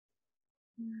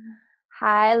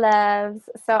Hi, loves.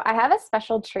 So I have a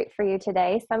special treat for you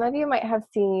today. Some of you might have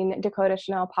seen Dakota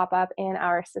Chanel pop up in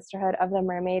our Sisterhood of the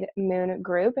Mermaid Moon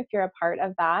group if you're a part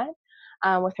of that.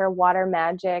 With her water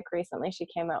magic, recently she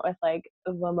came out with like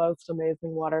the most amazing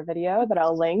water video that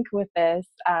I'll link with this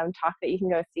talk that you can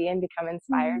go see and become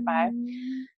inspired by.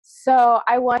 So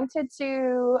I wanted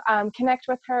to connect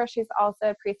with her. She's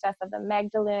also a priestess of the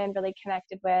Magdalene, really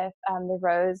connected with the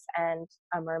rose and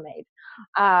a mermaid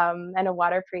and a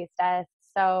water priestess.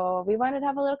 So we wanted to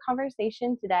have a little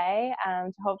conversation today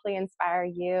to hopefully inspire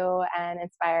you and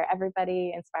inspire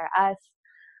everybody, inspire us,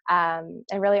 and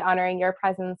really honoring your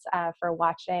presence for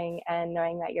watching and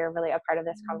knowing that you're really a part of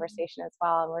this conversation as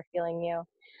well, and we're feeling you.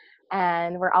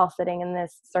 And we're all sitting in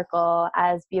this circle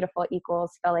as beautiful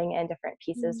equals, filling in different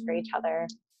pieces for each other.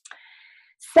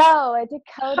 So,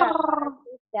 Dakota,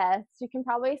 yes, you can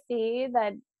probably see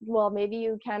that, well, maybe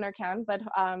you can or can't, but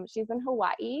she's in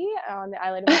Hawaii on the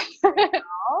island of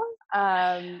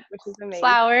which is amazing.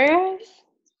 Flowers.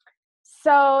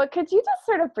 So could you just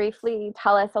sort of briefly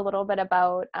tell us a little bit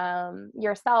about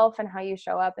yourself and how you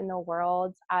show up in the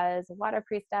world as a water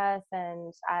priestess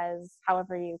and as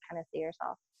however you kind of see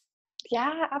yourself?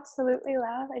 Yeah, absolutely,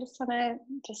 love. I just want to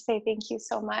just say thank you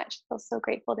so much. I feel so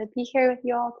grateful to be here with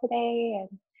you all today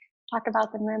and talk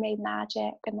about the mermaid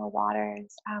magic and the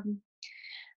waters.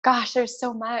 Gosh, there's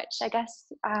so much. I guess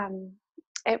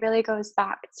it really goes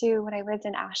back to when I lived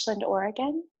in Ashland,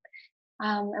 Oregon.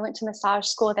 I went to massage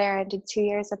school there and did 2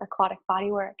 years of aquatic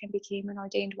body work and became an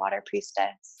ordained water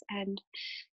priestess. And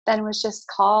then was just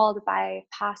called by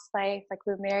past life, like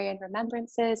Mary and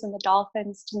Remembrances and the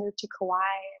Dolphins, to move to Kauai.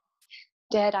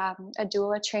 Did a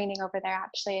doula training over there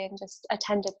actually, and just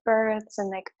attended births and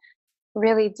like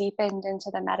really deepened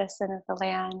into the medicine of the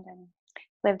land, and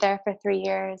lived there for 3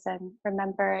 years and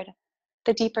remembered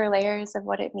the deeper layers of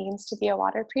what it means to be a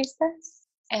water priestess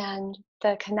and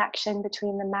the connection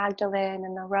between the Magdalene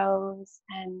and the rose,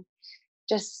 and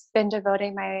just been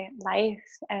devoting my life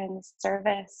and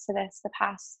service to this the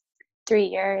past 3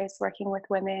 years, working with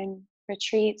women,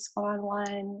 retreats,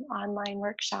 one-on-one, online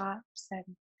workshops. And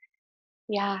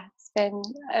yeah, it's been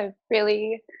a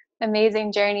really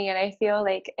amazing journey, and I feel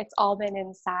like it's all been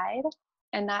inside.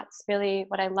 And that's really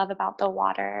what I love about the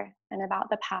water and about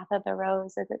the path of the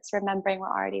rose, is it's remembering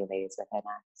what already lays within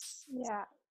us.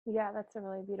 Yeah, that's a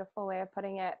really beautiful way of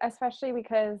putting it, especially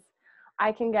because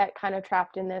I can get kind of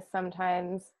trapped in this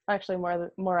sometimes, actually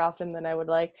more often than I would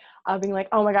like, being like,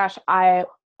 oh my gosh, I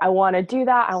want to do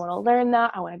that, I want to learn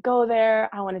that, I want to go there,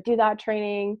 I want to do that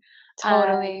training.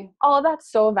 Totally. All of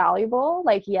that's so valuable,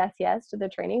 like yes to the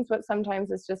trainings, but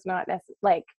sometimes it's just not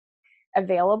like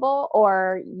available,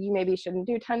 or you maybe shouldn't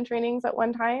do 10 trainings at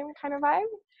one time kind of vibe.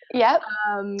 Yep.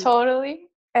 Um, Totally.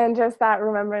 and just that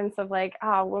remembrance of like,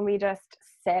 when we just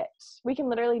sit, we can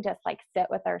literally just like sit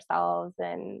with ourselves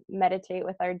and meditate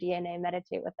with our DNA,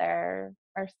 meditate with our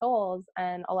souls,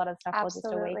 and a lot of stuff will just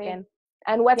awaken.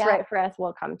 And what's right for us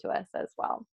will come to us as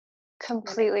well.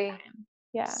 Completely.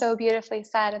 Yeah. So beautifully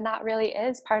said. And that really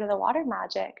is part of the water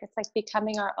magic. It's like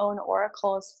becoming our own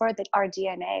oracles for our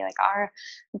DNA. Like our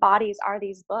bodies are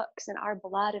these books, and our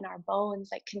blood and our bones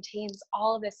like contains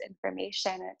all of this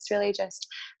information. It's really just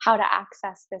how to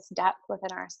access this depth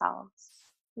within ourselves.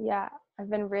 Yeah, I've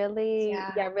been really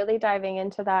diving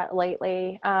into that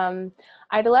lately.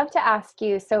 I'd love to ask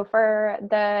you, so for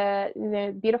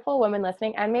the beautiful women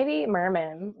listening, and maybe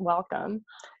mermen, welcome.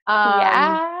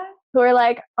 Who are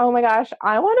like, oh my gosh,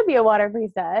 I want to be a water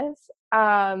priestess.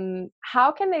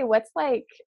 How can they, what's like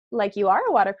you are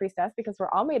a water priestess because we're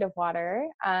all made of water.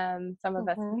 Some of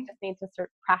us, we just need to sort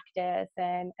of practice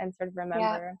and sort of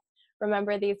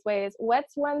remember these ways.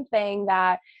 What's one thing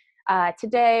that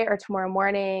today or tomorrow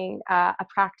morning, a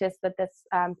practice that this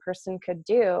person could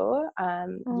do,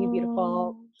 you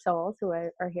beautiful souls who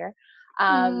are here,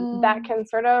 that can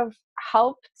sort of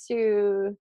help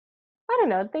to, I don't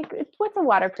know, what's a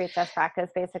water priestess practice,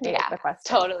 basically, is the question.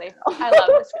 Totally. I love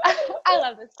this. I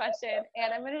love this question.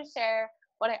 And I'm going to share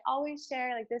what I always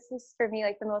share. Like, this is for me,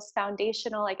 like the most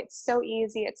foundational, like it's so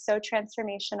easy. It's so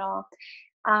transformational.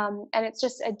 And it's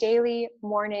just a daily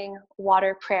morning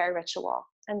water prayer ritual.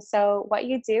 And so what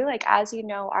you do, like, as you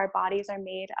know, our bodies are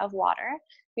made of water.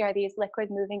 We are these liquid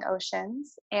moving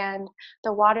oceans, and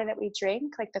the water that we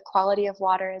drink, like the quality of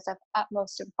water, is of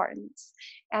utmost importance.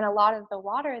 And a lot of the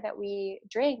water that we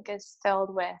drink is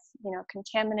filled with,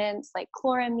 contaminants like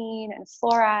chloramine and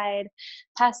fluoride,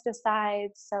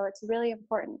 pesticides. So it's really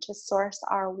important to source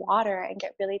our water and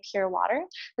get really pure water.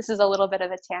 This is a little bit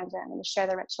of a tangent. I'm going to share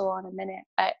the ritual in a minute,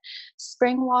 but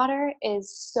spring water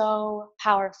is so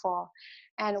powerful.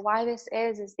 And why this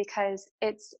is because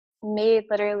it's made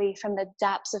literally from the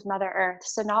depths of Mother Earth.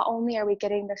 So not only are we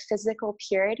getting the physical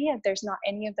purity of there's not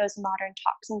any of those modern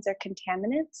toxins or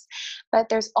contaminants, but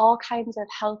there's all kinds of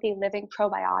healthy living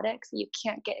probiotics that you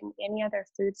can't get in any other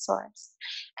food source.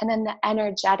 And then the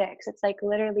energetics, it's like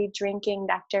literally drinking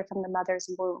nectar from the mother's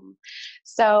womb.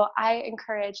 So I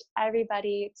encourage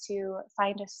everybody to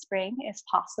find a spring if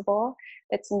possible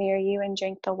that's near you and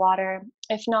drink the water.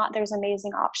 If not, there's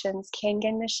amazing options.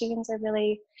 Kangen machines are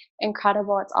really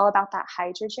incredible. It's all about that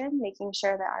hydrogen, making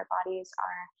sure that our bodies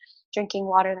are drinking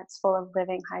water that's full of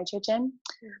living hydrogen.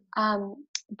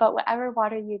 But whatever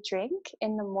water you drink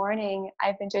in the morning,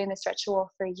 I've been doing this ritual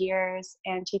for years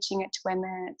and teaching it to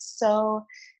women. It's so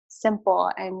simple,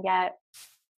 and yet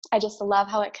I just love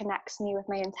how it connects me with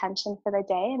my intention for the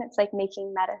day. And it's like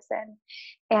making medicine.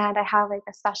 And I have like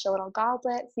a special little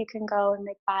goblet. So you can go and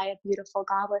like buy a beautiful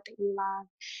goblet that you love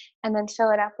and then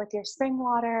fill it up with your spring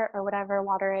water or whatever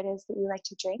water it is that you like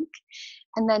to drink.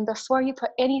 And then before you put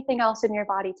anything else in your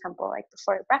body temple, like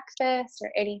before breakfast or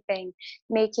anything,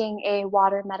 making a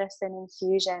water medicine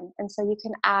infusion. And so you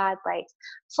can add like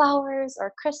flowers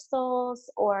or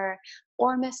crystals or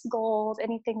ormus gold,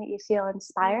 anything that you feel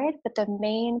inspired. But the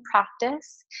main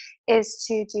practice is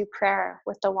to do prayer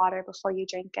with the water before you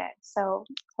drink it. So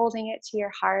holding it to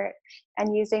your heart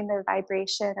and using the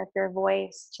vibration of your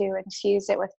voice to infuse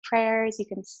it with prayers. You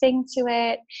can sing to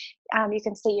it. You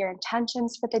can state your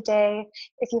intentions for the day.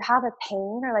 If you have a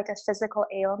pain or like a physical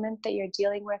ailment that you're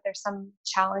dealing with or some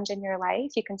challenge in your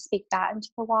life, you can speak that into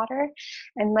the water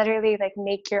and literally like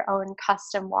make your own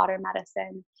custom water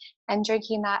medicine. And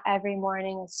drinking that every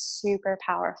morning is super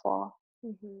powerful.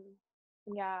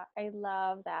 Mm-hmm. Yeah, I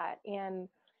love that. And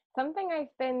something I've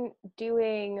been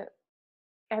doing,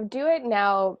 I do it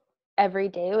now every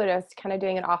day. I was kind of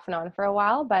doing it off and on for a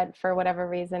while, but for whatever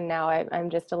reason now I'm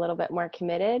just a little bit more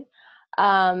committed.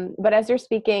 But as you're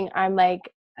speaking,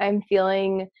 I'm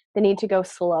feeling the need to go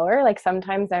slower. Like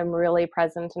sometimes I'm really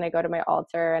present and I go to my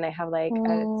altar and I have like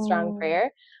a strong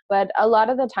prayer, but a lot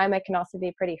of the time I can also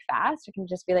be pretty fast. I can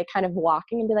just be like kind of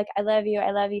walking and be like, I love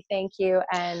you, thank you.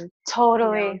 And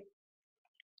Totally.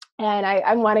 and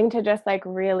I'm wanting to just like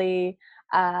really,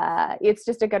 it's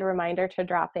just a good reminder to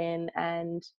drop in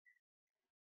and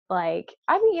like,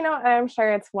 I mean, I'm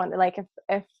sure it's one, like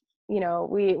if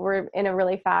we're in a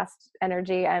really fast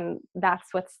energy and that's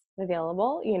what's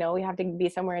available, we have to be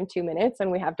somewhere in 2 minutes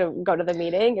and we have to go to the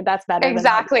meeting. That's better than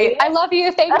not doing Exactly. it. I love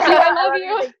you. Thank you. I love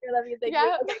you. Thank you. I love you. Thank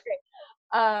you. Okay,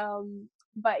 great.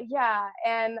 But yeah,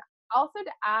 and also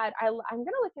to add, I'm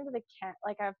gonna look into the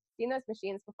like I've seen those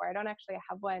machines before. I don't actually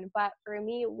have one, but for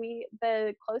me,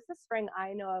 the closest spring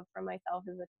I know of for myself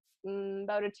is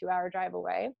about a 2-hour drive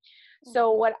away.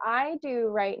 So what I do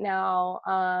right now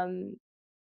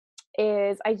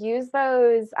is I use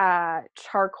those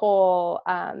charcoal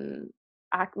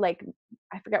like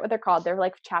I forget what they're called. They're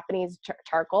like Japanese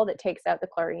charcoal that takes out the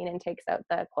chlorine and takes out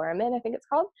the chloramine, I think it's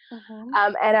called.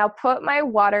 And I'll put my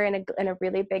water in a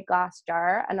really big glass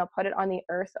jar and I'll put it on the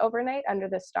earth overnight under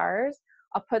the stars.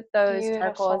 I'll put those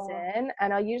charcoals in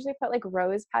and I'll usually put like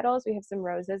rose petals. We have some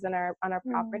roses on our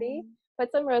property.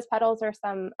 Put some rose petals or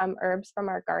some herbs from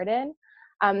our garden.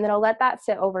 Then I'll let that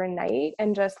sit overnight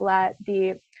and just let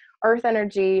the earth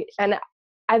energy, and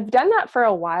I've done that for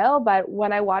a while, but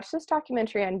when I watched this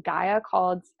documentary on Gaia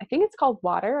I think it's called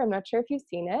Water. I'm not sure if you've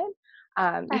seen it.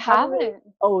 I haven't.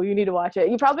 Oh, you need to watch it.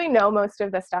 You probably know most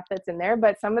of the stuff that's in there,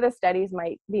 but some of the studies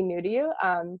might be new to you.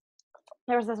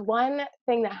 There was this one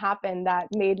thing that happened that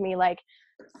made me like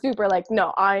super like,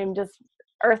 no, I'm just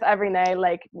earth every night.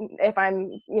 Like if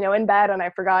I'm, in bed and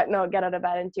I forgot, no, get out of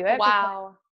bed and do it.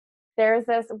 Wow. There's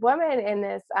this woman in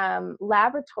this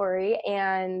laboratory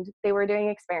and they were doing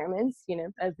experiments,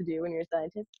 as you do when you're a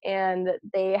scientist. And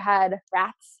they had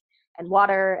rats and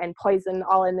water and poison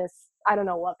all in this. I don't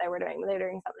know what they were doing, but they were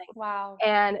doing something. Wow.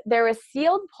 And there was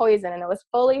sealed poison and it was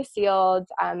fully sealed.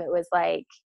 It was like,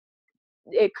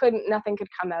 nothing could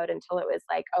come out until it was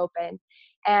like open.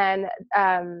 And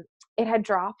it had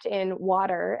dropped in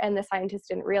water and the scientist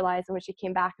didn't realize. And when she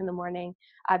came back in the morning,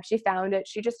 she found it.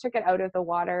 She just took it out of the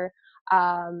water.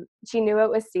 She knew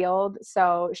it was sealed.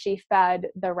 So she fed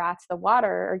the rats the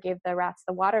water or gave the rats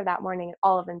the water that morning and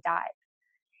all of them died.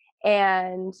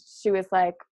 And she was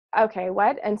like, okay,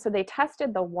 what? And so they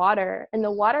tested the water and the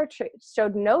water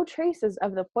showed no traces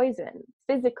of the poison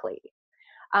physically.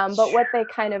 But what they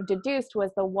kind of deduced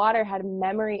was the water had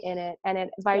memory in it and it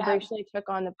vibrationally took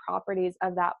on the properties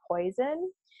of that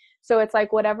poison. So it's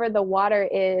like whatever the water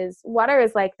is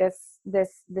like this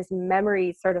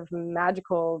memory sort of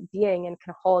magical being and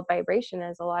can hold vibration,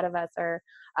 as a lot of us are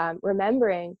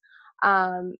remembering.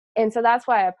 And so that's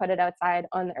why I put it outside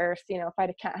on the earth, you know, if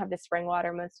I can't have the spring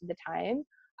water most of the time,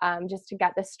 just to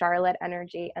get the starlit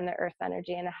energy and the earth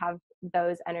energy and have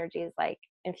those energies like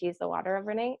infuse the water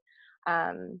overnight. Yeah,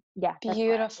 that's why I put it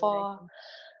Beautiful.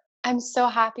 I'm so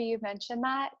happy you mentioned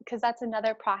that because that's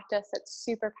another practice that's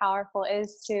super powerful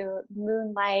is to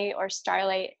moonlight or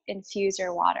starlight infuse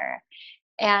your water.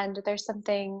 And there's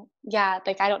something, yeah,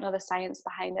 like I don't know the science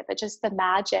behind it, but just the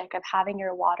magic of having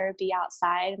your water be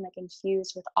outside and like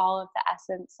infused with all of the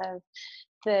essence of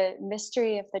the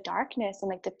mystery of the darkness and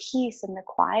like the peace and the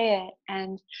quiet.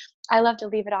 And I love to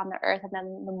leave it on the earth and then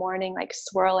in the morning, like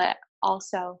swirl it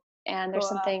also. And there's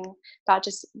cool. something about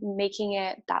just making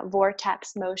it that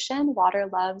vortex motion. Water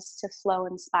loves to flow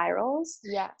in spirals.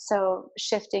 Yeah, So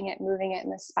shifting it, moving it in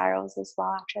the spirals as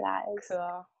well after that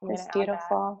cool. I'm is gonna add that.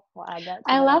 beautiful. We'll add that to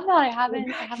I the love that.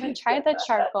 I haven't tried the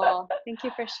charcoal. Thank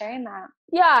you for sharing that.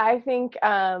 Yeah, I think,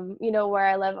 you know, where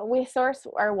I live, we source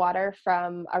our water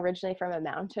from originally from a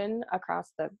mountain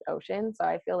across the ocean. So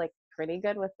I feel like pretty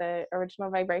good with the original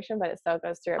vibration, but it still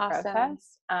goes through a Awesome.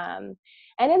 process.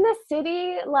 And in the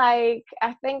city, like,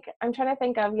 I think I'm trying to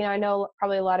think of, you know, I know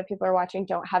probably a lot of people are watching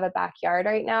don't have a backyard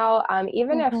right now.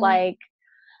 Even if Hmm. like,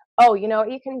 oh, you know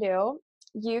what you can do?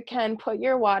 You can put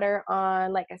your water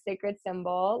on like a sacred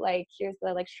symbol. Like here's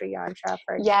the like Sri Yantra,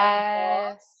 for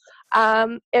example.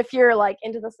 Yes. If you're like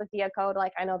into the Sophia code,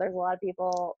 like I know there's a lot of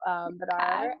people that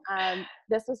Yeah. are.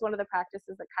 This was one of the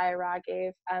practices that Kyra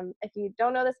gave. If you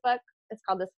don't know this book, it's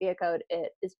called the Sophia Code.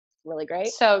 It is really great.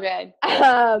 So good.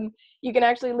 Um, you can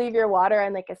actually leave your water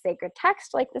on like a sacred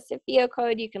text, like the Sophia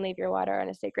Code. You can leave your water on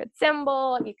a sacred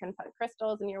symbol. You can put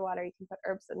crystals in your water. You can put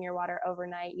herbs in your water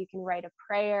overnight. You can write a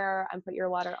prayer and put your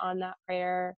water on that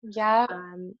prayer. Yeah.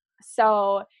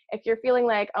 So if you're feeling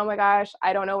like, oh my gosh,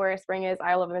 I don't know where a spring is,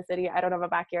 I live in a city, I don't have a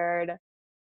backyard,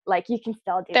 like you can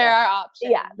still do There this. are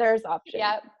Yeah, options. there's options.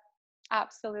 Yep.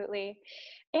 Absolutely.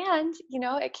 And,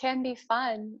 it can be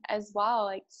fun as well,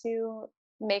 like to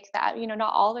make that,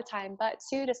 not all the time, but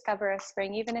to discover a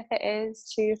spring, even if it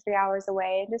is 2, 3 hours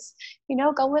away, and just,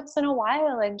 go once in a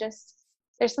while and just,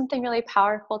 there's something really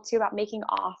powerful too about making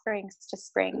offerings to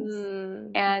springs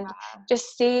and Yeah,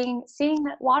 just seeing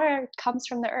that water comes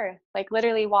from the earth, like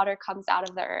literally water comes out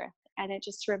of the earth. And it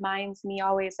just reminds me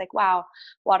always like, wow,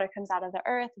 water comes out of the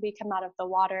earth. We come out of the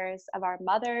waters of our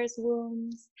mother's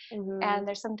wombs. hmm And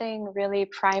there's something really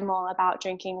primal about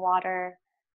drinking water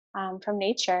from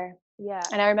nature. yeah,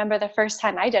 And I remember the first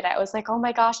time I did it, I was like, oh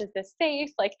my gosh, is this safe?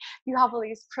 Like, you have all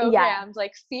these yeah, programs,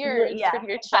 like fears yeah, from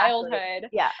your exactly. childhood.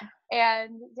 Yeah,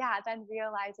 And yeah, then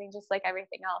realizing just like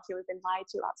everything else, you have been lied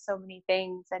to about so many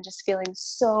things and just feeling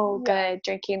so yeah. good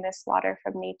drinking this water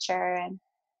from nature. And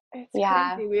It's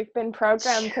yeah, crazy. We've been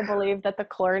programmed to believe that the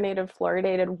chlorinated,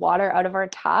 fluoridated water out of our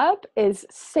tap is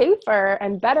safer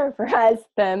and better for us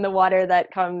than the water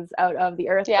that comes out of the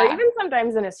earth, or yeah, even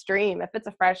sometimes in a stream. If it's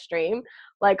a fresh stream,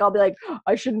 like I'll be like, "Oh,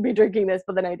 I shouldn't be drinking this,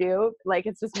 but then I do. Like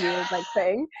it's this weird like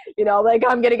thing, you know, like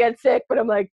I'm gonna get sick, but I'm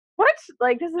like, what?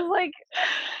 Like this is like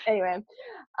anyway.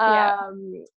 yeah.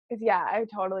 'Cause yeah, I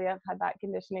totally have had that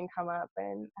conditioning come up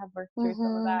and have worked through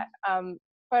some of Hmm. that.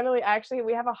 Finally, actually,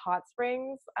 we have a hot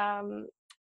springs.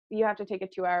 You have to take a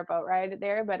 2-hour boat ride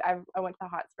there, but I went to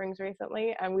hot springs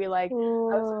recently, and I was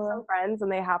with some Ooh. friends,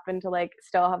 and they happened to like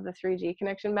still have the 3G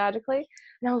connection magically,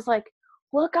 and I was like,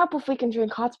 look up if we can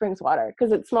drink hot springs water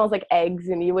because it smells like eggs,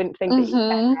 and you wouldn't think that you Hmm.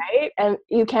 can, right? And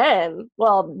you can.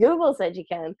 Well, Google said you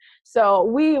can, so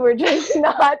we were drinking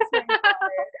the hot springs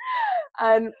water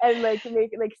and like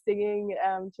make like singing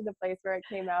to the place where it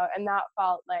came out, and that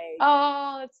felt like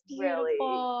Oh, it's really,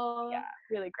 beautiful. yeah,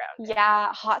 really grounding.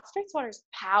 Yeah, hot springs water is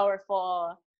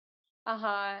powerful. Uh-huh.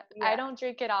 I Yeah, don't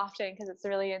drink it often because it's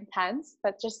really intense,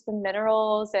 but just the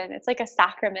minerals and it's like a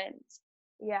sacrament,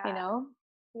 you yeah, know,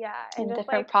 yeah, and and just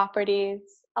different like properties.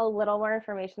 a little more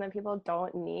information that people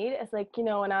don't need. It's like, you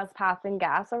know, when I was passing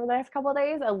gas over the next couple of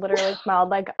days, I literally smelled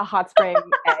like a hot spring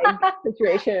egg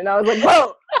situation, and I was like,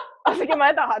 whoa. I was like, am I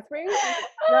at the hot springs?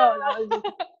 No, that was just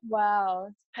wow,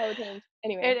 it's potent.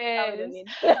 Anyway, It probably didn't is. need.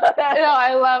 No,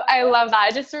 I love that.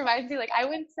 It just reminds me, like, I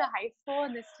went to high school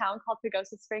in this town called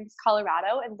Pagosa Springs,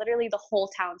 Colorado, and literally the whole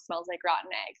town smells like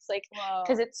rotten eggs. Like,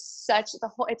 because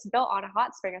Whoa, it's built on a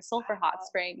hot spring, a sulfur hot wow,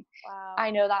 spring. wow, I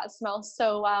know that smells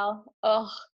so well. Oh,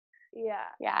 yeah,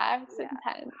 yeah, it's yeah,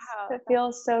 intense. wow, It that's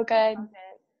feels so so good. potent.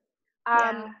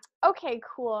 Yeah. Okay,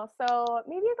 cool. So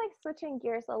maybe like switching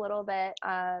gears a little bit.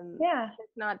 Yeah.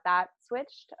 It's not that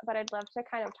switched, but I'd love to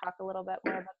kind of talk a little bit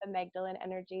more about the Magdalene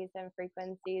energies and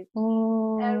frequencies. And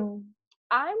Mm.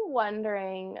 I'm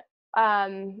wondering,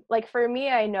 Like for me,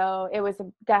 I know it was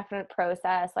a definite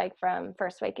process, like from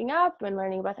first waking up and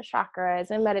learning about the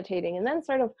chakras and meditating, and then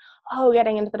sort of,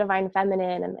 getting into the divine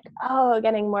feminine and like,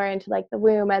 getting more into like the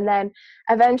womb. And then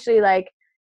eventually like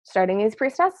starting these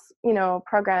priestess,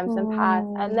 programs and paths.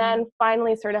 And Mm, then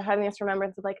finally sort of having this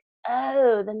remembrance of like,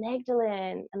 oh, the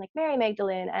Magdalene and like Mary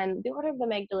Magdalene and the Order of the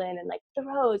Magdalene and like the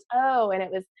Rose. And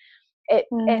it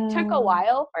took a mm,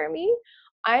 while for me.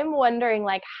 I'm wondering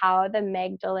like how the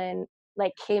Magdalene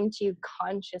like came to you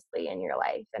consciously in your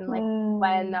life and like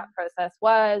when that mm. process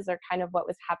was or kind of what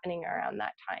was happening around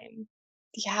that time.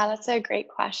 Yeah, that's a great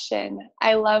question.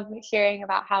 I love hearing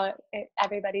about how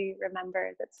everybody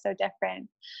remembers. It's so different.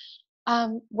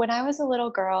 When I was a little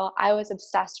girl, I was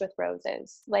obsessed with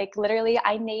roses. Like literally,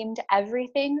 I named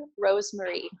everything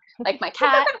Rosemary. Like my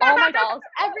cat, all my dolls,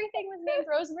 everything was named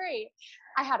Rosemary.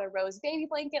 I had a rose baby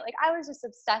blanket. Like I was just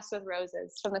obsessed with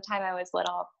roses from the time I was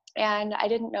little, and I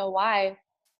didn't know why.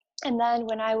 And then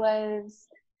when I was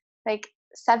like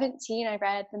 17, I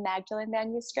read the Magdalene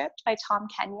manuscript by Tom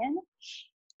Kenyon,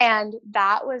 and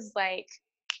that was like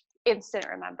instant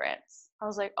remembrance. I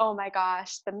was like, oh my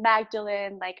gosh, the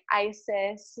Magdalene, like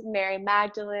Isis, Mary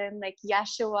Magdalene, like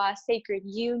Yeshua, sacred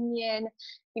union,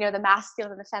 the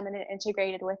masculine and the feminine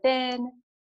integrated within.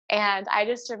 And I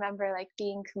just remember like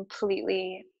being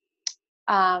completely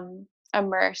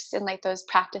immersed in like those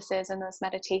practices and those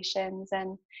meditations.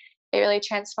 And it really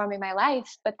transformed my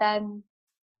life. But then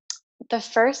the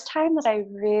first time that I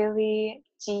really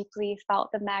deeply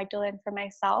felt the Magdalene for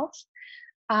myself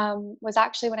was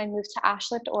actually when I moved to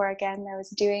Ashland, Oregon. I was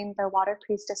doing the Water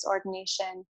Priestess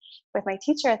ordination with my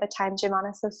teacher at the time,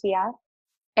 Jimana Sophia.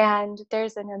 And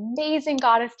there's an amazing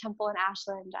goddess temple in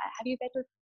Ashland. Have you been to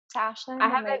I Ashland?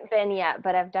 And like, haven't been yet,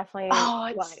 but I've definitely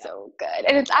oh, wanted it's to. so good.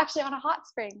 And it's actually on a hot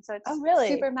spring. So Oh, it's really?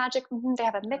 super magic. They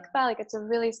have a mikveh. Like it's a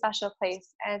really special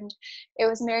place. And it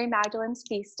was Mary Magdalene's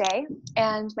feast day.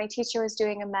 And my teacher was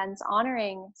doing a men's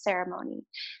honoring ceremony.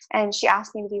 And she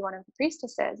asked me to be one of the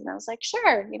priestesses. And I was like,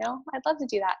 sure, I'd love to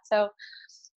do that. So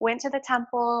went to the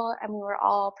temple and we were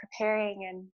all preparing,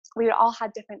 and we all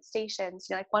had different stations.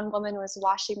 Like one woman was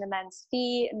washing the men's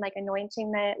feet and like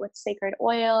anointing it with sacred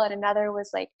oil, and another was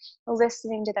like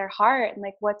listening to their heart and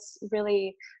like what's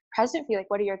really present for you, like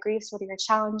what are your griefs, what are your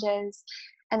challenges.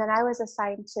 And then I was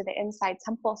assigned to the inside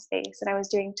temple space, and I was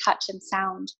doing touch and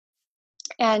sound.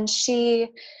 And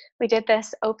we did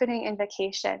this opening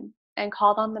invocation and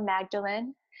called on the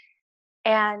Magdalene,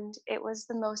 and it was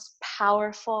the most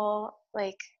powerful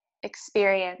like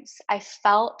experience. I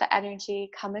felt the energy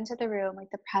come into the room, like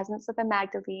the presence of the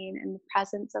Magdalene and the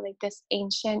presence of like this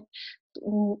ancient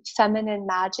feminine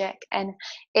magic, and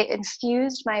it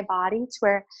infused my body to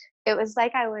where it was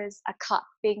like I was a cup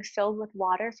being filled with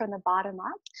water from the bottom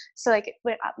up. So like it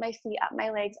went up my feet, up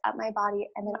my legs, up my body,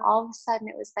 and then all of a sudden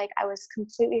it was like I was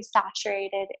completely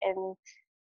saturated in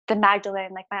the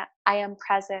Magdalene, like my I am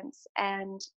presence,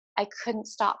 and I couldn't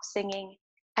stop singing.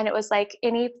 And it was like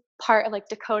any part of like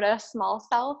Dakota small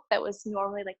self that was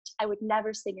normally like I would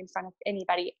never sing in front of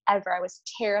anybody ever. I was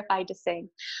terrified to sing.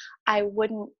 I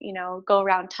wouldn't, go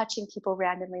around touching people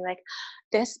randomly. Like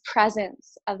this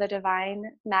presence of the divine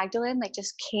Magdalene like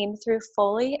just came through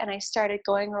fully, and I started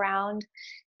going around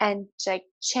and like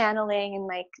channeling and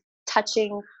like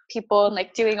touching people and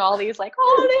like doing all these like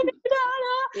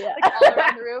Yeah. like all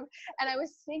around the room. And I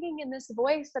was singing in this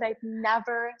voice that I've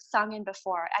never sung in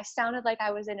before. I sounded like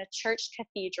I was in a church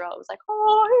cathedral. It was like,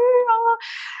 oh,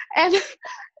 yeah. And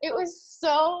it was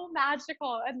so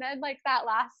magical. And then like that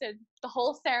lasted the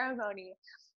whole ceremony.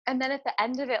 And then at the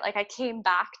end of it, like I came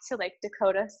back to like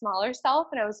Dakota smaller self,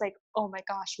 and I was like, oh my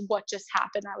gosh, what just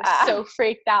happened? I was so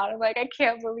freaked out. I'm like, I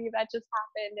can't believe that just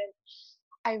happened. And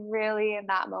I really in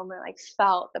that moment like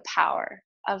felt the power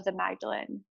of the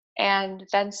Magdalene, and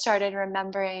then started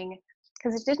remembering,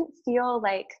 because it didn't feel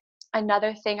like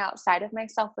another thing outside of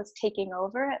myself was taking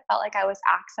over. It felt like I was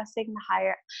accessing the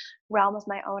higher realm of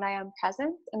my own I am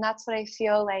presence. And that's what I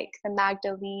feel like the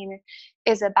Magdalene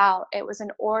is about. It was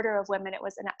an order of women, it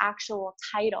was an actual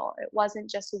title. It wasn't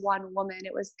just one woman,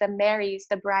 it was the Marys,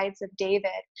 the brides of David.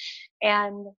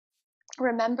 And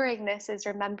remembering this is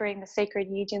remembering the sacred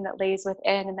union that lays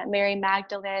within, and that Mary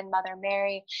Magdalene, Mother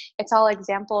Mary, it's all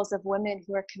examples of women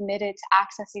who are committed to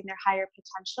accessing their higher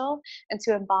potential and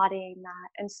to embodying that.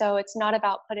 And so it's not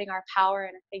about putting our power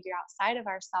in a figure outside of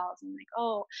ourselves and like,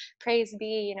 oh, praise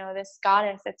be, this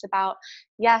goddess. It's about,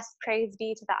 yes, praise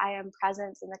be to the I am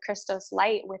presence and the Christos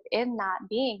light within that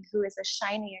being who is a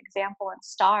shining example and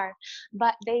star.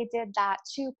 But they did that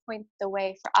to point the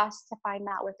way for us to find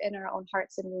that within our own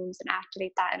hearts and wombs and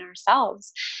activate that in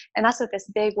ourselves. And that's what this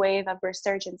big wave of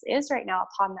resurgence is right now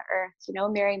upon the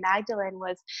earth. Mary Magdalene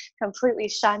was completely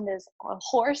shunned as a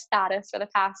whore status for the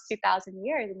past 2,000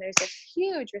 years. And there's this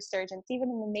huge resurgence, even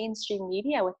in the mainstream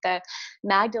media with the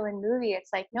Magdalene movie.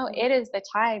 It's like, no, it is the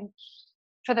time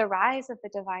for the rise of the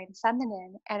divine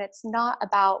feminine. And it's not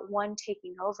about one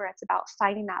taking over. It's about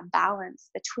finding that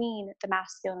balance between the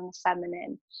masculine and the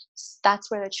feminine. That's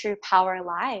where the true power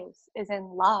lies, is in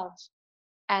love.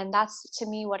 And that's, to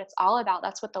me, what it's all about.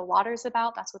 That's what the water's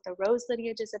about. That's what the rose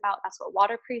lineage is about. That's what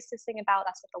water priestessing about.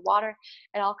 That's what the water,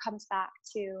 it all comes back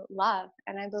to love.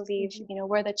 And I believe,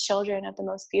 we're the children of the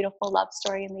most beautiful love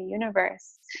story in the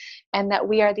universe. And that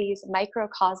we are these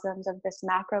microcosms of this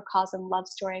macrocosm love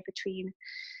story between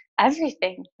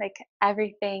everything. Like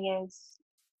everything is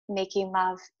making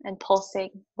love and pulsing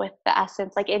with the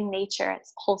essence. Like in nature,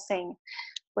 it's pulsing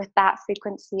with that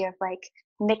frequency of like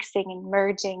mixing and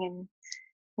merging and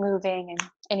moving. And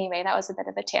anyway, that was a bit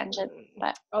of a tangent,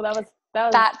 but that was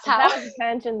a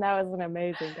tangent. That was an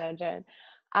amazing tangent.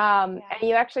 And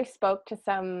you actually spoke to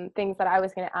some things that I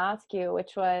was going to ask you,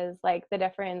 which was like the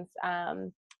difference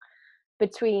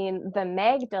between the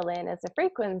Magdalene as a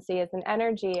frequency, as an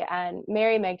energy, and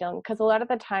Mary Magdalene. Because a lot of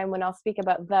the time when I'll speak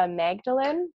about the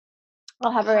Magdalene,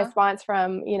 I'll have a response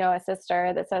from, a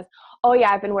sister that says, oh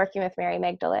yeah, I've been working with Mary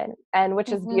Magdalene, and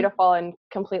which is beautiful and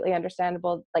completely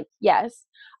understandable. Like, yes.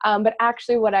 But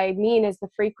actually what I mean is the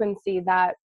frequency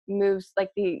that moves, like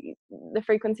the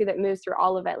frequency that moves through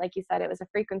all of it. Like you said, it was a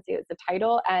frequency, it's a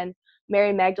title, and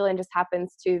Mary Magdalene just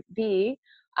happens to be,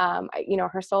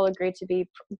 her soul agreed to be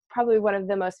probably one of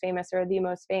the most famous, or the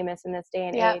most famous in this day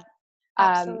and age.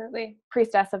 Absolutely.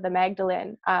 Priestess of the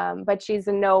Magdalene. But she's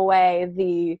in no way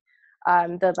the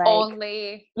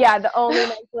only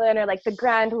Magdalene, or like the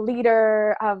grand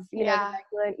leader of the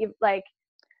Magdalene. Like,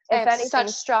 if I have anything, such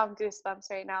strong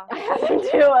goosebumps right now. I have them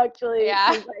too, actually.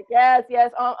 Yeah. She's like, yes,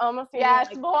 almost. Yes,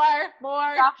 like,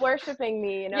 more. Stop worshiping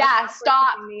me.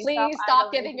 Stop. Please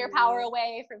stop giving your power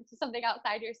away from something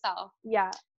outside yourself. Yeah.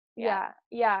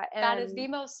 And that is the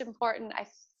most important.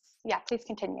 Please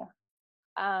continue.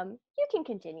 You can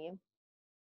continue.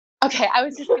 Okay, I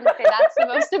was just going to say that's the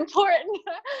most important.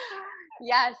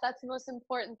 Yes, that's the most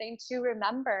important thing to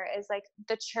remember, is like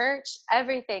the church,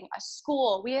 everything, a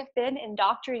school. We have been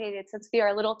indoctrinated since we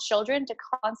are little children to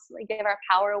constantly give our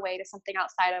power away to something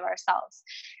outside of ourselves.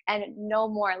 And no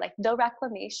more. Like the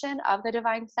reclamation of the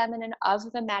divine feminine, of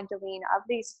the Magdalene, of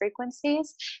these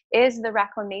frequencies is the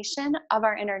reclamation of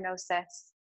our inner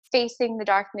gnosis, facing the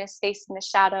darkness, facing the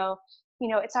shadow.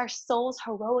 It's our soul's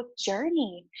heroic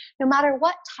journey, no matter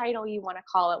what title you want to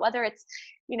call it, whether it's,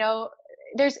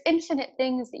 there's infinite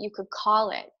things that you could call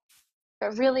it,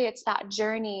 but really it's that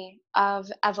journey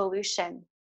of evolution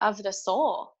of the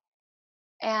soul.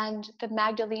 And the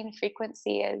Magdalene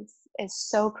frequency is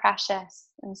so precious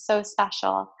and so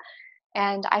special.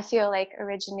 And I feel like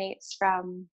originates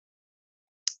from,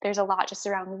 there's a lot just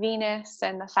around Venus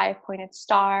and the 5-pointed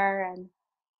star and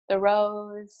the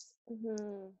rose.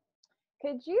 Mm-hmm.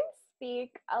 Could you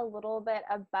speak a little bit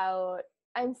about,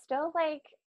 I'm still like,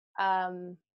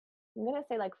 I'm going to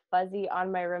say like fuzzy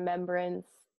on my remembrance,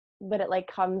 but it like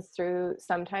comes through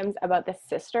sometimes, about the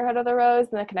sisterhood of the rose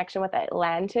and the connection with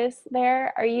Atlantis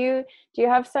there. Do you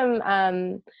have some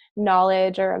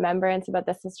knowledge or remembrance about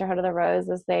the sisterhood of the rose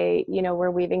as they, were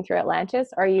weaving through Atlantis?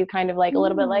 Or are you kind of like a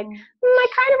little bit like, I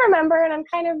kind of remember and I'm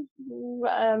kind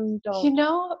of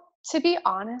don't. To be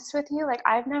honest with you, like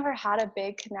I've never had a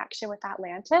big connection with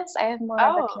Atlantis. I have more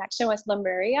of a connection with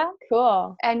Lemuria.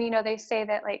 Cool. And, they say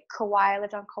that like Kauai, I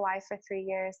lived on Kauai for 3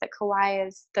 years, that Kauai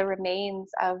is the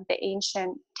remains of the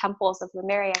ancient temples of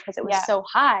Lemuria, because it was so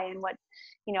high, and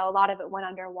a lot of it went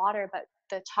underwater, but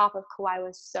the top of Kauai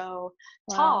was so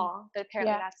tall that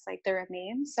apparently that's like the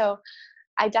remains. So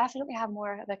I definitely have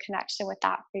more of a connection with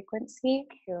that frequency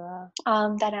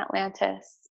than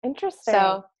Atlantis. Interesting.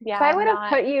 So I would have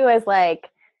put you as like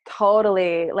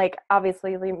totally, like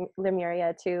obviously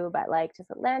Lemuria too, but like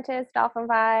just Atlantis, Dolphin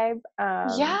vibe.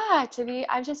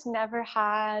 I've just never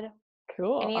had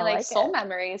any like soul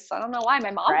memories. So I don't know why. My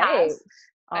mom has.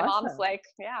 My mom's like,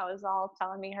 was all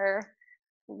telling me her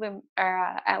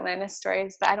Atlantis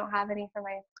stories, but I don't have any for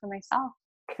myself.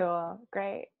 Cool.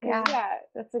 Great. Yeah,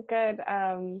 that's a good.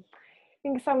 I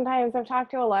think sometimes I've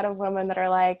talked to a lot of women that are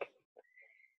like,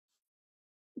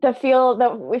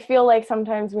 we feel like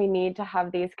sometimes we need to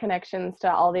have these connections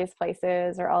to all these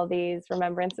places, or all these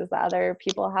remembrances that other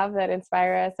people have that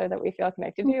inspire us or that we feel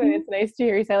connected to. And it's nice to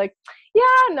hear you say like,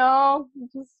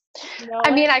 just No I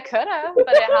way. mean, I could have,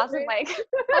 but it hasn't like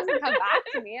hasn't come back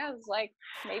to me. I was like,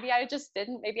 maybe I just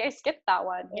didn't. Maybe I skipped that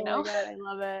one. You Oh my know? God, I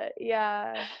love it.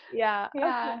 Yeah. Yeah. Okay,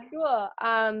 Yeah.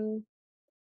 cool.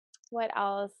 What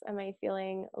else am I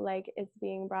feeling like is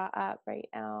being brought up right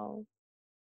now?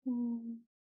 Mm.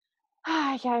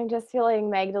 Yeah, I'm just feeling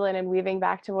Magdalene and weaving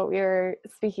back to what we were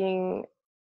speaking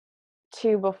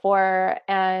to before,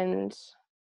 and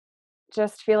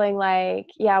just feeling like,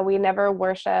 yeah, we never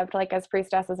worshipped like as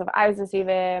priestesses of Isis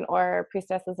even, or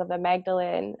priestesses of the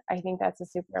Magdalene. I think that's a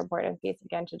super important piece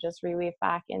again to just reweave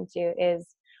back into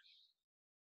is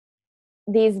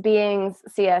these beings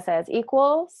see us as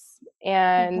equals,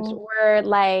 and Mm-hmm. we're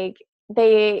like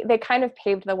they kind of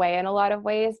paved the way in a lot of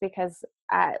ways because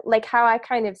like how I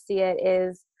kind of see it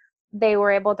is they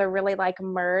were able to really like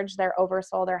merge their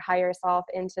oversoul, their higher self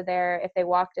into their, if they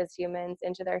walked as humans,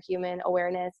 into their human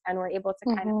awareness, and were able to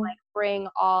kind of Mm-hmm. like bring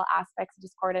all aspects,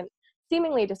 discordant,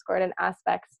 seemingly discordant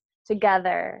aspects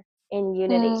together in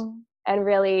unity Mm. and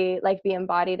really like be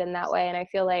embodied in that way. And I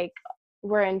feel like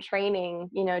we're in training,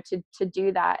 to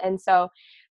do that. And so,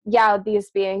 yeah,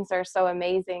 these beings are so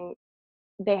amazing.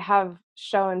 They have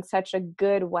shown such a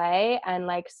good way and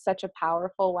like such a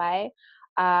powerful way.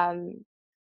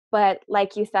 But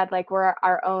like you said, like we're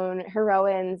our own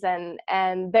heroines,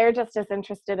 and they're just as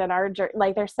interested in our journey.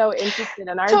 Like they're so interested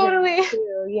in our journey Totally.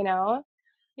 too.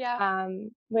 Yeah.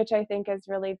 Which I think is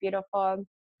really beautiful.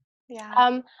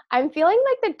 Yeah. I'm feeling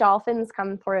like the dolphins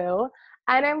come through,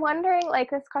 and I'm wondering, like,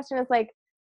 this question is like,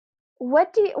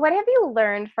 what have you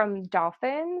learned from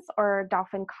dolphins or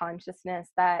dolphin consciousness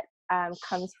that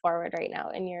comes forward right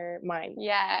now in your mind?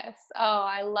 Yes. Oh,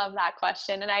 I love that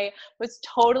question. And I was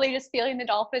totally just feeling the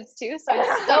dolphins too. So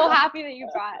I'm so happy that you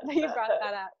brought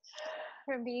that up.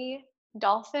 For me,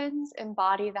 dolphins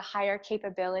embody the higher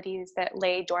capabilities that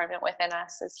lay dormant within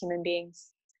us as human beings,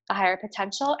 a higher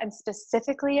potential, and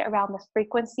specifically around the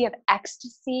frequency of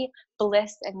ecstasy,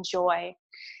 bliss, and joy.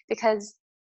 Because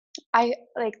I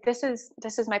like this is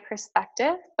my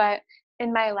perspective, but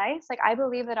in my life, like I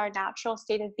believe that our natural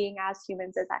state of being as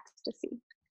humans is ecstasy.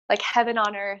 Like heaven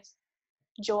on earth,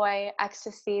 joy,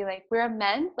 ecstasy. Like we're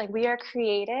meant, like we are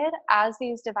created as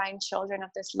these divine children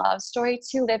of this love story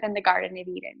to live in the Garden of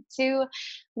Eden, to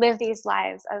live these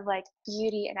lives of like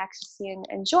beauty and ecstasy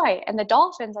and joy. And the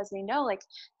dolphins, as we know, like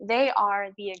they are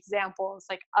the examples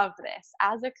like of this.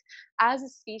 As a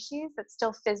species that's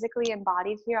still physically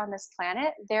embodied here on this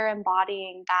planet, they're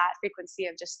embodying that frequency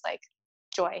of just like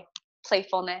joy,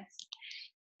 playfulness.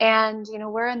 And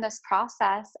we're in this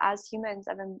process as humans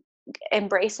of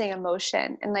embracing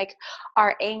emotion, and like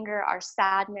our anger, our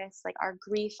sadness, like our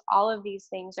grief, all of these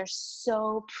things are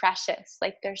so precious,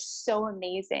 like they're so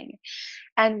amazing.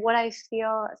 And what I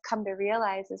feel I've come to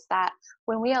realize is that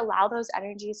when we allow those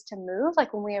energies to move,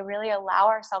 like when we really allow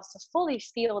ourselves to fully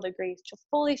feel the grief, to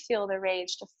fully feel the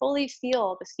rage, to fully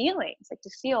feel the feelings, like to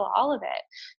feel all of it,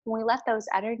 when we let those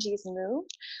energies move,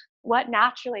 what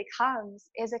naturally comes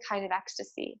is a kind of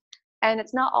ecstasy. And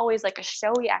it's not always like a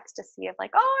showy ecstasy of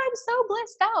like, oh, I'm so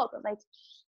blissed out, but like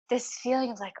this feeling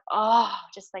of like, oh,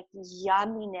 just like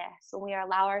yumminess when we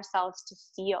allow ourselves to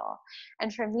feel.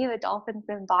 And for me, the dolphins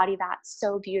embody that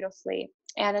so beautifully.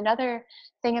 And another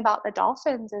thing about the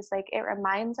dolphins is like it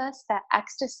reminds us that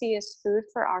ecstasy is food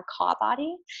for our ka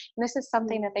body. And this is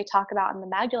something that they talk about in the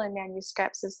Magdalene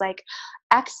manuscripts is like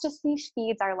ecstasy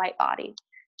feeds our light body.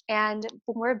 And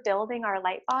when we're building our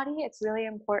light body, it's really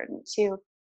important to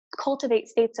cultivate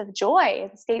states of joy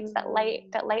and states Mm,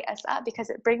 that light us up, because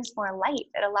it brings more light.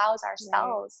 It allows our right.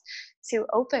 cells to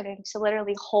open and to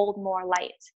literally hold more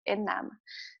light in them.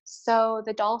 So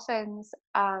the dolphins,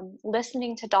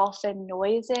 listening to dolphin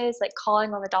noises, like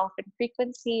calling on the dolphin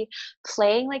frequency,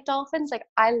 playing like dolphins. Like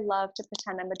I love to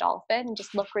pretend I'm a dolphin and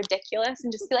just look ridiculous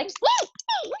and just be like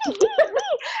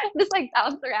just like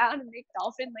bounce around and make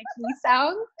dolphin like wee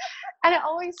sounds, and it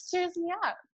always cheers me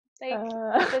up. Like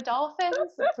Uh, the dolphins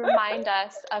remind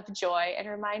us of joy and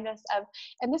remind us of,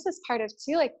 and this is part of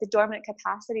too, like the dormant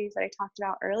capacities that I talked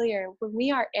about earlier. When we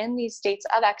are in these states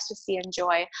of ecstasy and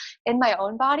joy in my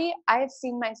own body, I have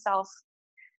seen myself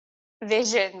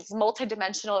visions,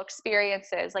 multidimensional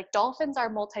experiences. Like dolphins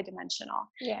are multidimensional.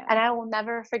 yeah. And I will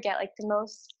never forget like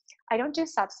I don't do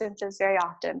substances very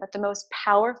often, but the most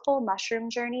powerful mushroom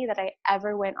journey that I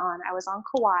ever went on. I was on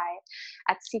Kauai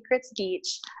at Secrets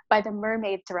Beach by the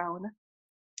Mermaid Throne.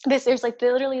 There's like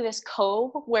literally this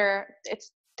cove where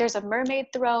there's a mermaid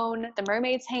throne, the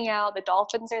mermaids hang out, the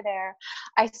dolphins are there.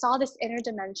 I saw this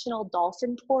interdimensional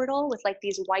dolphin portal with like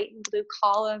these white and blue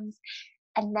columns.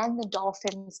 And then the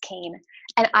dolphins came,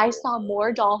 and I saw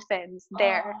more dolphins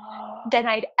there than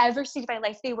I'd ever seen in my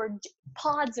life. They were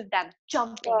pods of them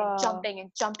jumping and jumping and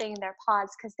jumping in their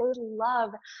pods because they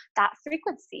love that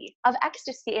frequency of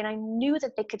ecstasy. And I knew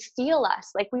that they could feel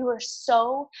us. Like we were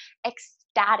so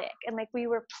ecstatic and like we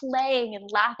were playing and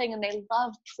laughing, and they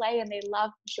loved play and they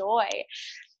loved joy.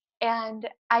 And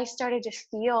I started to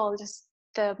feel just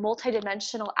the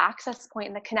multidimensional access point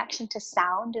and the connection to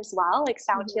sound as well. Like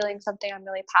sound healing is something I'm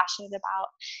really passionate about,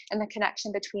 and the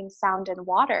connection between sound and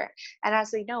water. And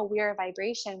as we know, we are a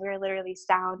vibration. We're literally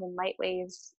sound and light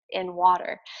waves in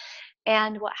water.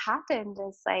 And what happened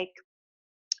is like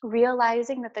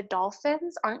realizing that the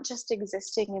dolphins aren't just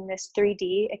existing in this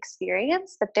 3D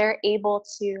experience, but they're able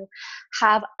to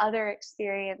have other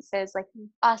experiences like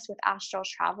us with astral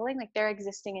traveling. Like they're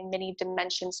existing in many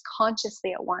dimensions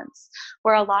consciously at once,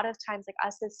 where a lot of times like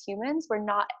us as humans, we're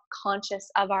not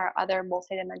conscious of our other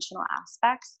multidimensional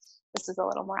aspects. This is a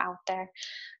little more out there,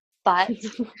 but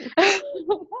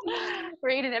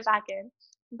reining it back in.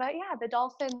 But yeah, the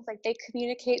dolphins, like they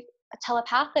communicate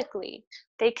telepathically.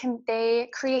 They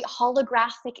create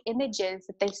holographic images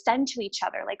that they send to each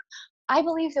other. Like I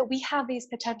believe that we have these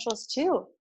potentials too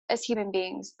as human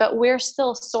beings, but we're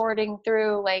still sorting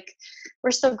through, like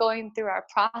we're still going through our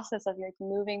process of like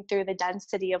moving through the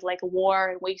density of like war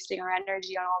and wasting our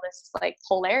energy on all this like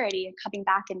polarity and coming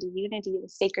back into unity, the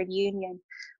sacred union,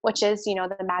 which is, you know,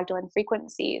 the Magdalene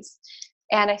frequencies.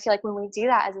 And I feel like when we do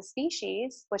that as a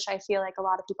species, which I feel like a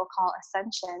lot of people call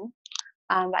ascension,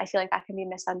 I feel like that can be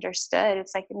misunderstood.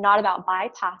 It's like not about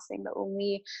bypassing, but when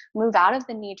we move out of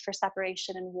the need for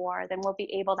separation and war, then we'll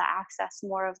be able to access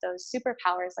more of those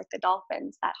superpowers like the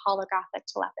dolphins, that holographic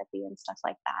telepathy and stuff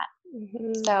like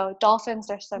that. So dolphins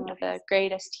are some of the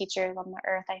greatest teachers on the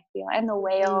earth, I feel, and the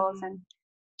whales and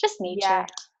just nature.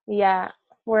 Yeah.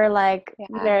 We're like,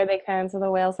 they're big fans of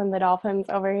the whales and the dolphins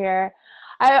over here.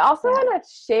 I also want to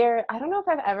share, I don't know if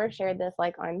I've ever shared this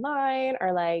like online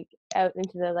or like out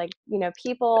into the like, you know,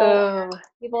 people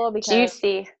because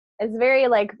juicy. It's very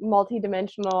like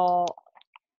multi-dimensional.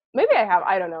 Maybe I have,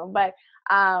 I don't know, but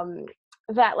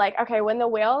that like, okay, when the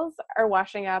whales are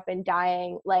washing up and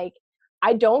dying, like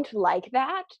I don't like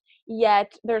that.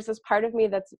 Yet there's this part of me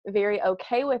that's very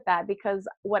okay with that, because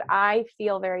what I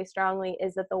feel very strongly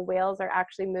is that the whales are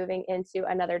actually moving into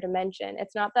another dimension.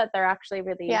 It's not that they're actually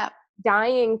really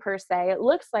dying per se. It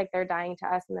looks like they're dying to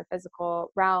us in the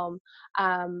physical realm,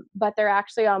 but they're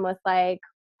actually almost like,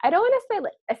 I don't want to say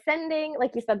like ascending,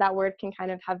 like you said, that word can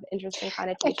kind of have interesting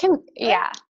connotations. It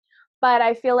can, but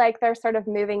I feel like they're sort of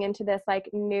moving into this like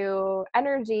new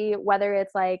energy, whether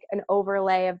it's like an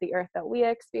overlay of the earth that we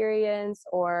experience,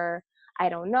 or I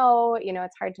don't know, you know,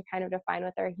 it's hard to kind of define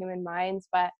with our human minds,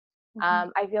 but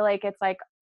I feel like it's like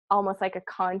almost like a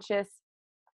conscious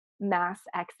mass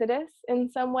exodus in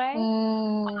some way.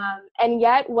 And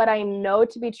yet what I know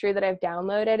to be true that I've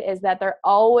downloaded is that there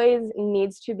always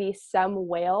needs to be some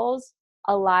whales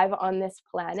alive on this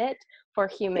planet for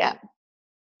humans.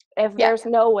 If there's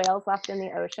no whales left in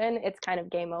the ocean, it's kind of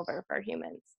game over for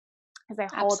humans, because they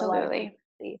hold a lot of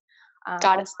frequency.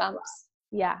 Goddess bumps.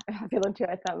 Yeah, I feel them too.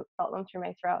 I felt them through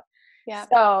my throat. Yeah.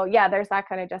 So yeah, there's that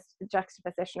kind of just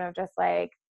juxtaposition of just like,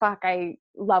 fuck, I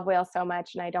love whales so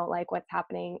much and I don't like what's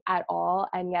happening at all.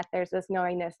 And yet there's this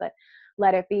knowingness that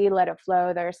let it be, let it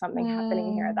flow. There's something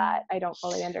happening here that I don't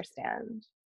fully understand.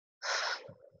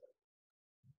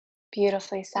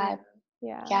 Beautifully said.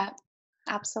 Yeah,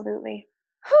 absolutely.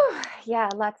 Yeah,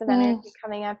 lots of energy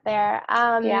coming up there.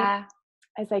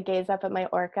 As I gaze up at my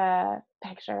orca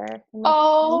picture.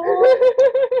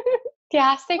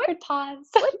 Sacred pause.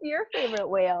 What's your favorite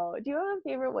whale? Do you have a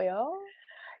favorite whale?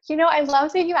 You know, I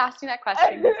love that you asked me that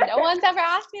question, because no one's ever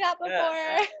asked me that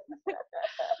before.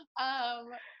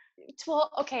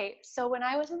 Well, okay, so when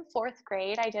I was in 4th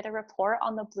grade, I did a report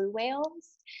on the blue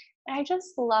whales. And I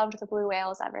just loved the blue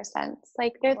whales ever since.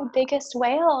 Like, they're the biggest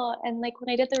whale. And like when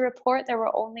I did the report, there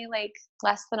were only like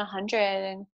less than 100.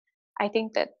 And I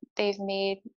think that they've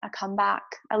made a comeback,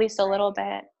 at least a little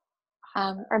bit.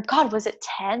 Or God, was it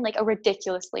 10? Like a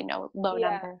ridiculously low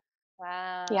number.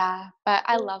 Wow. Yeah, but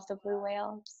I love the blue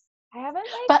whales. I haven't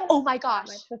but oh my gosh,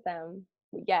 much with them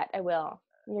yet. I will.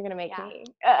 You're gonna make me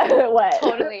what?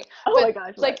 Totally. My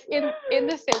gosh. Like in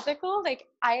the physical, like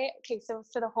so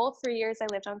for the whole 3 years I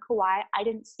lived on Kauai, I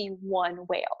didn't see one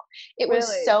whale. It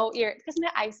was so because my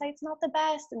eyesight's not the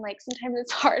best, and like sometimes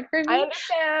it's hard for me. I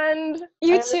understand.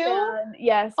 You too?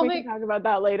 Yes, we can talk about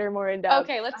that later more in depth.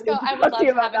 Okay, let's go. I would love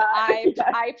to have an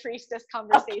eye priestess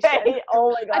conversation. Okay.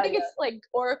 Oh my God. I think it's like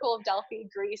Oracle of Delphi,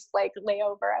 Greece, like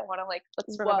layover. I want to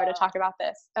let's remember to talk about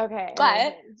this. Okay.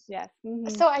 But yes.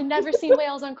 So I never seen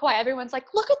whales whales on Kauai. Everyone's like,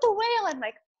 look at the whale. I'm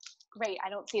like, great, I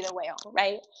don't see the whale,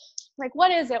 right? I'm like,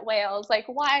 what is it, whales? Like,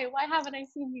 why haven't I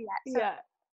seen you yet? So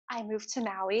I moved to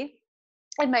Maui,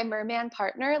 and my merman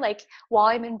partner, like, while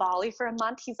I'm in Bali for a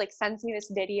month, he's like, sends me this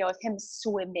video of him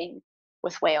swimming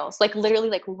with whales, like literally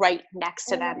like right next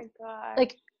to them. My God.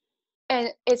 Like, and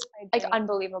it's like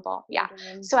unbelievable. Yeah.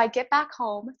 So I get back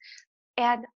home,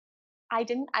 and I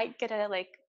didn't get to like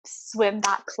swim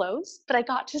that close, but I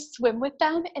got to swim with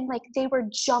them, and like they were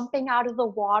jumping out of the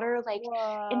water like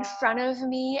in front of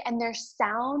me, and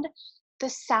the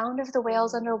sound of the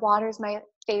whales underwater is my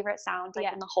favorite sound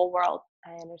like in the whole world.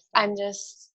 I understand. I'm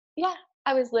just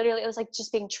I was literally, it was like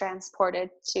just being transported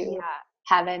to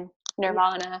heaven,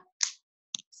 nirvana.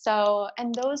 So,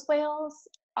 and those whales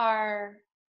are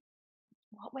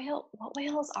what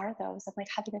whales are those? I'm like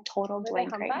having a total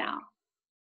blank right now.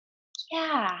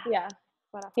 Yeah.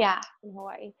 In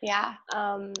Hawaii. Yeah.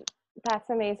 That's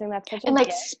amazing. That's such a and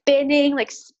like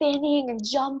spinning and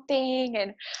jumping,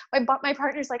 and my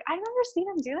partner's like, I've never seen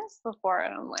him do this before,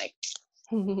 and I'm like,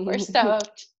 we're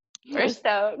stoked. We're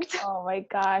stoked. Oh my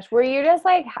gosh. Were you just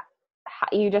like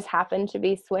you just happened to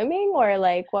be swimming, or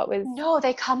like what was? No,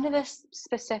 they come to this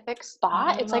specific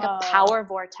spot. It's like a power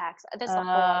vortex. That's a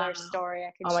whole other story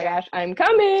I could share. Oh my gosh, I'm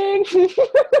coming.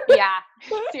 Yeah,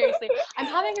 seriously. I'm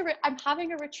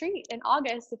having a retreat in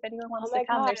August. If anyone wants to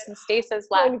come, there's some spaces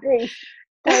left.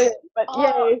 But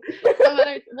yay.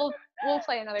 We'll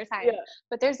play another time. Yeah.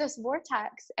 But there's this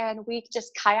vortex, and we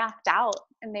just kayaked out,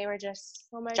 and they were just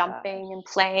jumping and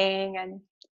playing, and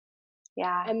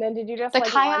And then did you just the like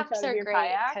kayaks launch out of your great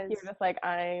kayak? You're just like,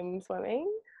 I'm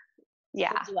swimming.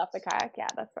 Yeah. You left the kayak. Yeah,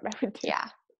 that's what I would do. Yeah.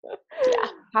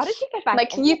 How did you get back?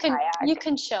 Like you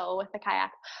can chill with the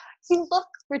kayak. You look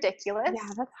ridiculous.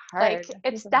 Yeah, that's hard. Like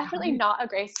it's definitely not a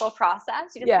graceful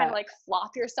process. You just kind of like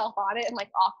flop yourself on it and like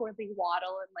awkwardly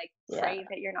waddle and like pray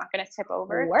that you're not going to tip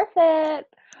over. Worth it.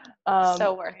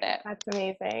 So worth it. That's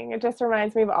amazing. It just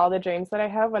reminds me of all the dreams that I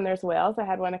have when there's whales. I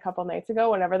had one a couple nights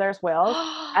ago. Whenever there's whales,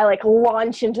 I like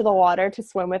launch into the water to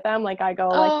swim with them. Like I go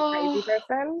like a crazy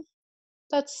person.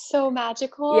 That's so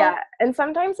magical. Yeah, and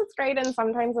sometimes it's great and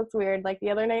sometimes it's weird. Like the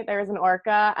other night there was an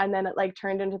orca, and then it like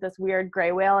turned into this weird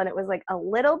gray whale, and it was like a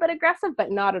little bit aggressive, but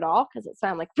not at all, because it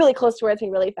sounded like really close towards me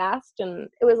really fast, and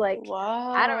it was like, whoa.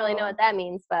 I don't really know what that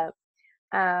means, but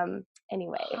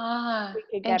anyway, we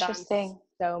could get on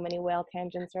so many whale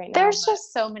tangents right now. There's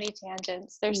just so many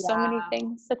tangents. There's so many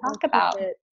things to talk about.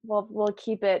 We'll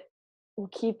keep it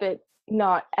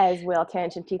not as whale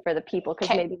tangenty for the people,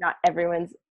 because maybe not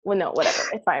everyone's. Well, no, whatever.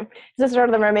 It's fine. Sister of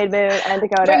the Mermaid Moon and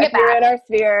Dakota. Bring it back. You're in our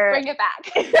sphere. Bring it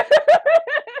back.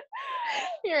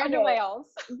 You're into whales.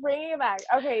 Bring it back.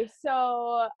 Okay,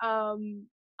 so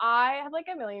I have like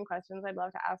a million questions I'd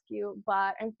love to ask you,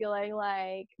 but I'm feeling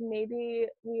like maybe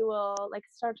we will like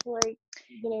start to like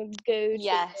go to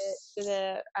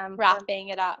the wrapping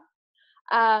it up.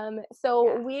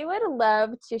 So we would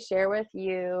love to share with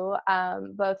you,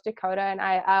 both Dakota and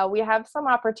I, we have some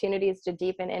opportunities to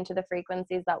deepen into the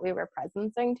frequencies that we were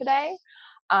presencing today.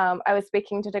 I was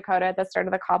speaking to Dakota at the start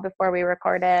of the call before we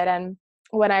recorded, and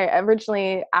when I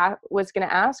originally was going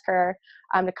to ask her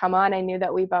to come on, I knew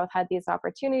that we both had these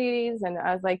opportunities, and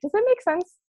I was like, does it make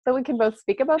sense that we can both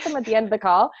speak about them at the end of the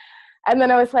call? And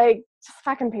then I was like, just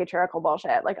fucking patriarchal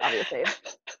bullshit, like obviously.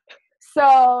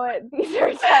 So these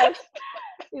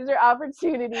are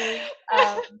opportunities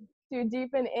to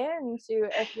deepen into,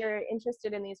 if you're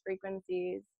interested in these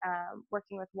frequencies,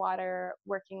 working with water,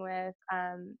 working with,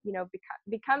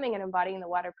 becoming and embodying the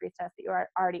water priestess that you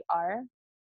already are,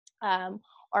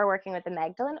 or working with the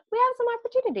Magdalene. We have some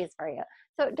opportunities for you.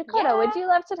 So Dakota, would you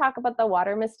love to talk about the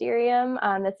water mysterium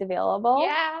that's available?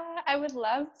 Yeah, I would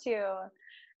love to.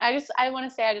 I want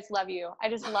to say I just love you. I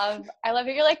love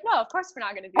it. You're like, no, of course we're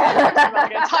not going to do that. Of course we're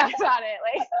not going to talk about it.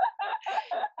 Like,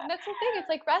 and that's the thing. It's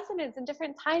like resonance and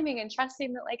different timing, and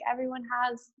trusting that like everyone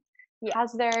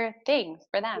has their thing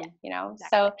for them, Exactly.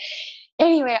 So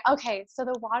anyway, okay. So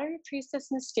the Water Priestess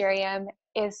Mysterium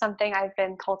is something I've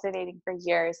been cultivating for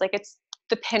years. Like it's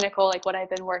the pinnacle, like what I've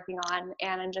been working on.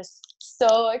 And I'm just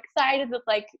so excited that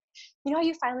like, how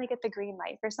you finally get the green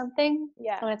light for something.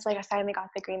 Yeah. And it's like, I finally got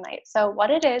the green light. So what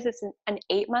it is, it's an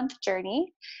 8-month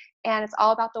journey, and it's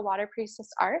all about the Water Priestess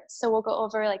art. So we'll go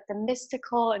over like the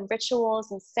mystical and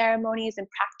rituals and ceremonies and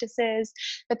practices,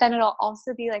 but then it'll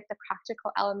also be like the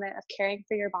practical element of caring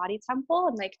for your body temple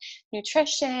and like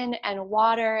nutrition and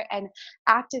water and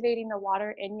activating the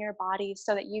water in your body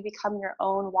so that you become your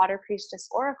own Water Priestess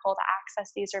oracle to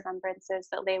access these remembrances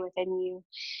that lay within you.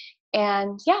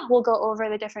 And yeah, we'll go over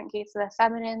the different gates of the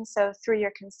feminine. So through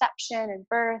your conception and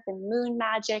birth and moon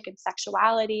magic and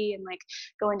sexuality, and like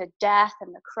go into death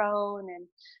and the crone and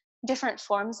different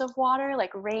forms of water,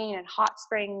 like rain and hot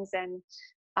springs and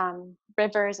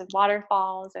rivers and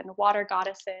waterfalls and water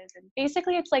goddesses. And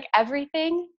basically it's like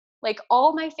everything, like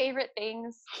all my favorite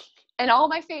things and all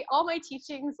my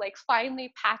teachings, like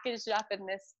finally packaged up in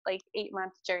this like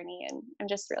 8-month journey. And I'm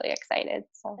just really excited.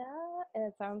 So Yeah,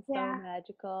 it sounds so yeah,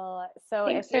 magical. So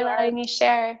thanks if for you are, letting me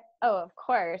share. oh, of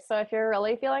course. So if you're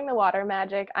really feeling the water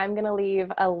magic, I'm gonna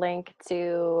leave a link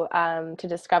to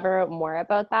discover more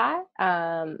about that.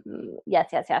 Yes,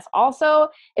 yes, yes. Also,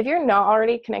 if you're not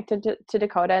already connected to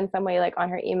Dakota in some way, like on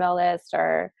her email list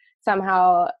or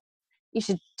somehow, you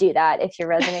should do that if you're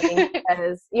resonating,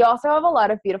 because you also have a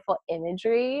lot of beautiful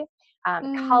imagery,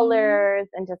 colors,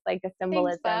 and just like the Thanks,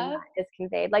 symbolism Beth. that is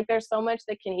conveyed. Like there's so much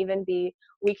that can even be,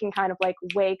 we can kind of like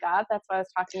wake up. That's why I was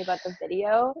talking about the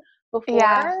video before.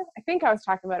 Yeah. I think I was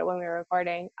talking about it when we were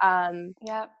recording.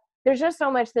 Yep. There's just so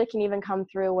much that can even come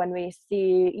through when we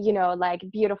see, like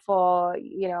beautiful,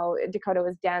 Dakota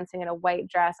was dancing in a white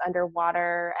dress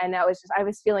underwater. And I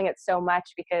was feeling it so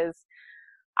much because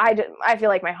I feel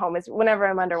like my home is, whenever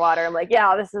I'm underwater, I'm like,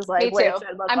 yeah, this is like Me what it too.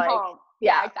 should look I'm like. home.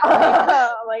 Yeah, Yeah, exactly.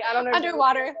 I'm like, I don't know.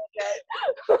 Underwater.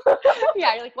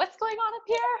 Yeah, you're like, what's going on up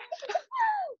here?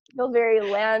 Feels very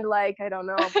land-like. I don't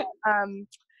know. But,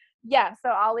 yeah, so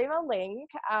I'll leave a link.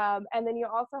 And then you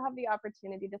also have the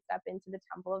opportunity to step into the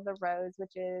Temple of the Rose,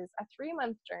 which is a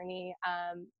 3-month journey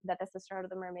that the Sisterhood of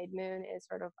the Mermaid Moon is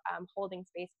sort of holding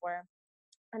space for.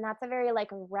 And that's a very like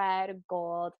red,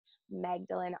 gold,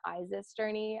 Magdalene Isis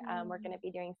journey. We're going to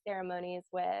be doing ceremonies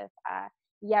with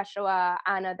Yeshua,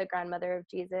 Anna, the grandmother of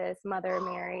Jesus, Mother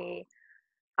Mary,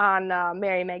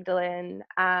 Mary Magdalene,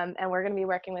 and we're going to be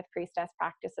working with priestess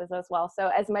practices as well.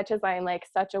 So as much as I'm like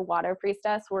such a water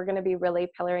priestess, we're going to be really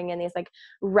pillaring in these like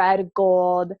red,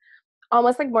 gold,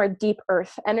 almost like more deep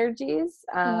earth energies,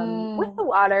 with the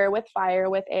water, with fire,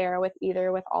 with air, with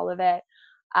ether, with all of it.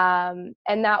 And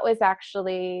that was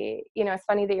actually, it's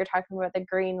funny that you're talking about the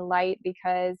green light,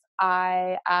 because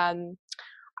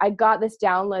I got this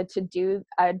download to do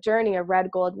a journey, a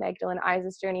red gold Magdalene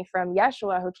Isis journey from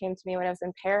Yeshua, who came to me when I was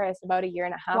in Paris about a year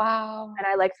and a half. Wow. And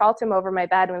I like felt him over my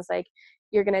bed and was like,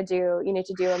 you need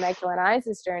to do a Magdalene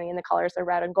Isis journey, and the colors are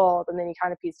red and gold. And then he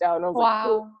kind of pieced out, and I was like,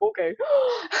 oh, okay.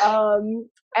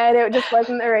 And it just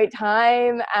wasn't the right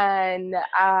time. And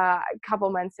a couple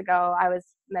months ago, I was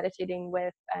meditating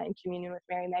with in communion with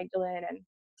Mary Magdalene and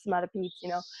some other peeps,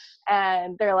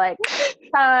 and they're like,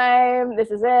 time,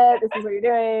 this is it, this is what you're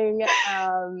doing.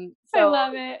 So I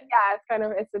love it.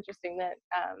 Yeah, it's interesting that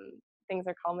things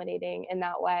are culminating in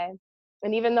that way.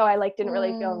 And even though I like didn't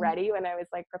really feel ready when I was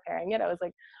like preparing it, I was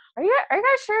like, are you guys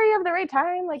sure you have the right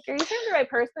time? Like, are you sure you're the right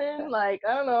person? Like,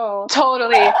 I don't know.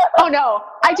 Totally. Oh no,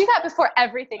 I do that before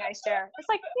everything I share. It's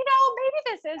like,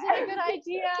 maybe this isn't a good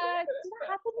idea. Does that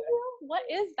happen to you? What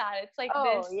is that? It's like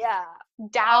this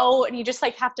doubt, and you just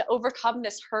like have to overcome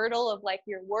this hurdle of like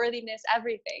your worthiness,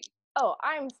 everything. Oh,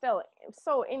 I'm still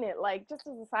so in it. Like, just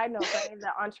as a side note, for any of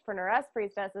the entrepreneuress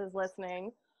priestesses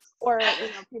listening, or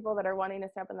people that are wanting to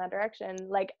step in that direction,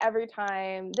 like every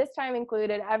time, this time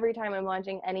included, every time I'm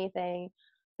launching anything,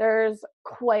 there's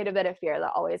quite a bit of fear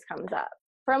that always comes up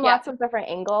from lots of different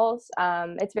angles.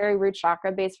 It's very root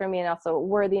chakra based for me, and also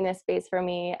worthiness based for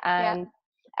me, and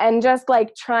just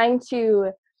like trying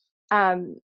to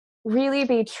really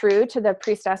be true to the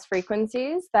priestess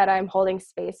frequencies that I'm holding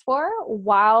space for,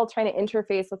 while trying to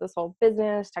interface with this whole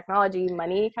business, technology,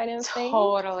 money kind of thing.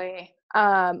 Totally.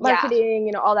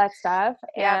 Marketing, all that stuff.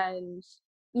 And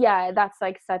yeah, that's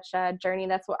like such a journey.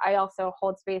 That's what I also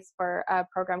hold space for, a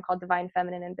program called Divine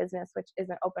Feminine in Business, which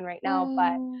isn't open right now,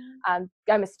 but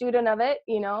I'm a student of it,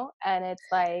 and it's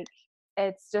like,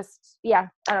 it's just,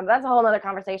 that's a whole other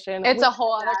conversation. It's a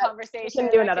whole other conversation. We can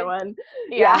do another one.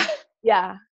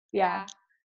 Yeah.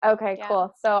 Okay,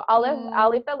 cool. So I'll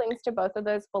leave the links to both of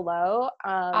those below.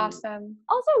 Awesome.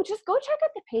 Also, just go check out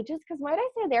the pages, because might I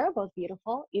say they're both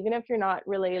beautiful, even if you're not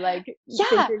really like think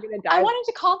you're gonna dive. I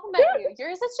wanted to compliment you.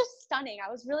 Yours is just stunning.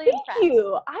 I was really impressed. Thank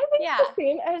you. I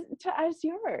think the same as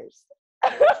yours.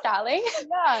 Darling.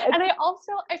 Yeah. And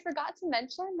I forgot to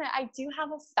mention that I do have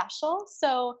a special.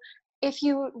 So if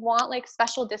you want like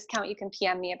special discount, you can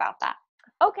PM me about that.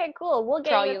 Okay, cool. We'll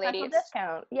get you a special ladies.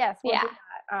 discount. Yes, we'll do that.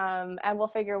 And we'll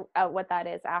figure out what that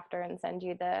is after and send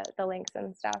you the links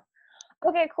and stuff.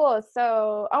 Okay, cool.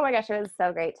 So, oh my gosh, it was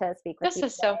so great to speak with This you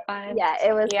is so today. fun. Yeah,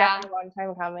 it was Yeah, definitely a long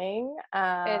time coming.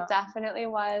 it definitely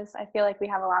was. I feel like we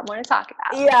have a lot more to talk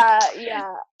about. Yeah,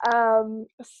 yeah.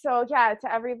 So yeah,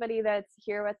 to everybody that's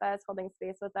here with us, holding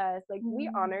space with us, like we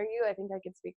Mm, honor you. I think I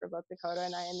could speak for both Dakota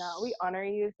and I in that. We honor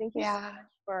you. Thank you so yeah. much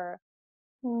for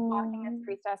walking this Mm,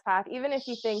 priestess path. Even if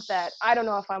you think that I don't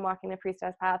know if I'm walking the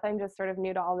priestess path, I'm just sort of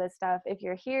new to all this stuff. If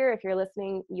you're here, if you're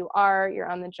listening, you're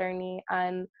on the journey,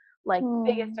 and like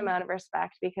biggest mm. amount of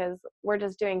respect because we're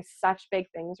just doing such big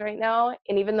things right now.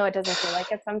 And even though it doesn't feel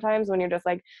like it sometimes when you're just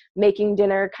like making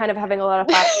dinner, kind of having a lot of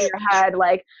thoughts in your head,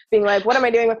 like being like, what am I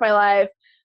doing with my life?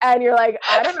 And you're like,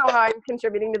 I don't know how I'm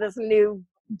contributing to this new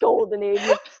golden age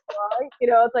of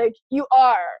it's like you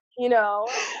are, you know.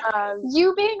 Um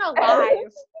You being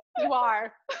alive, you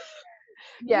are.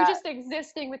 You yeah. just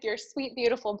existing with your sweet,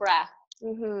 beautiful breath.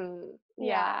 Yeah,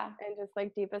 Yeah. and just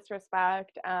like deepest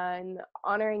respect and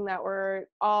honoring that we're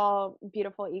all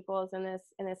beautiful equals in this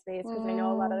space because I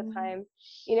know a lot of the Mm. time,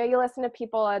 you listen to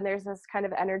people and there's this kind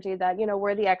of energy that,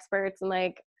 we're the experts and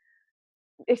like,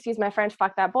 excuse my French,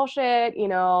 fuck that bullshit,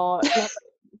 not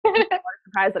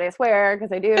surprised that I swear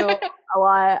because I do a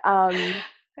lot.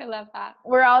 I love that.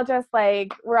 We're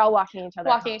all walking each other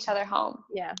Walking home. each other home.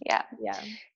 Yeah. Yeah. Yeah.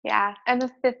 Yeah. And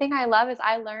the thing I love is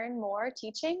I learn more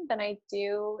teaching than I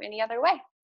do any other way.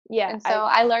 Yeah, And I so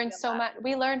I learned feel so that. much.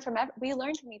 We learn from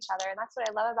each other, and that's what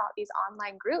I love about these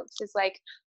online groups. Is like,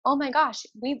 oh my gosh,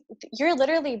 you're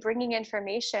literally bringing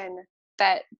information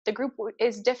that the group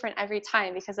is different every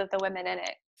time because of the women in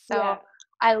it. So Yeah.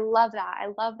 I love that. I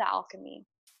love the alchemy.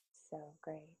 So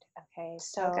great. Okay.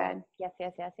 So So good. yes,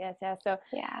 yes, yes, yes, yes. So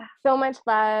Yeah. so much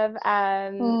love.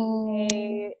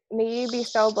 Mm, May you be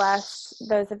so blessed,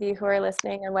 those of you who are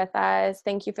listening and with us.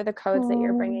 Thank you for the codes that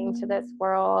you're bringing to this mm,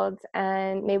 world.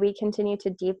 And may we continue to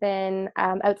deepen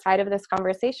outside of this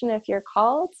conversation if you're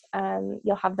called.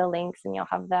 You'll have the links and you'll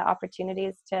have the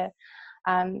opportunities to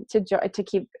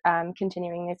keep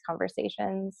continuing these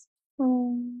conversations.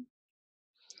 mm.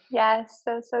 Yes,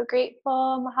 so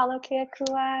grateful. Mahalo kea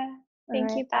kua. All Thank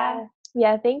right, you, Beth. Beth.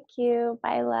 Yeah, thank you.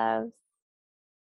 Bye, loves.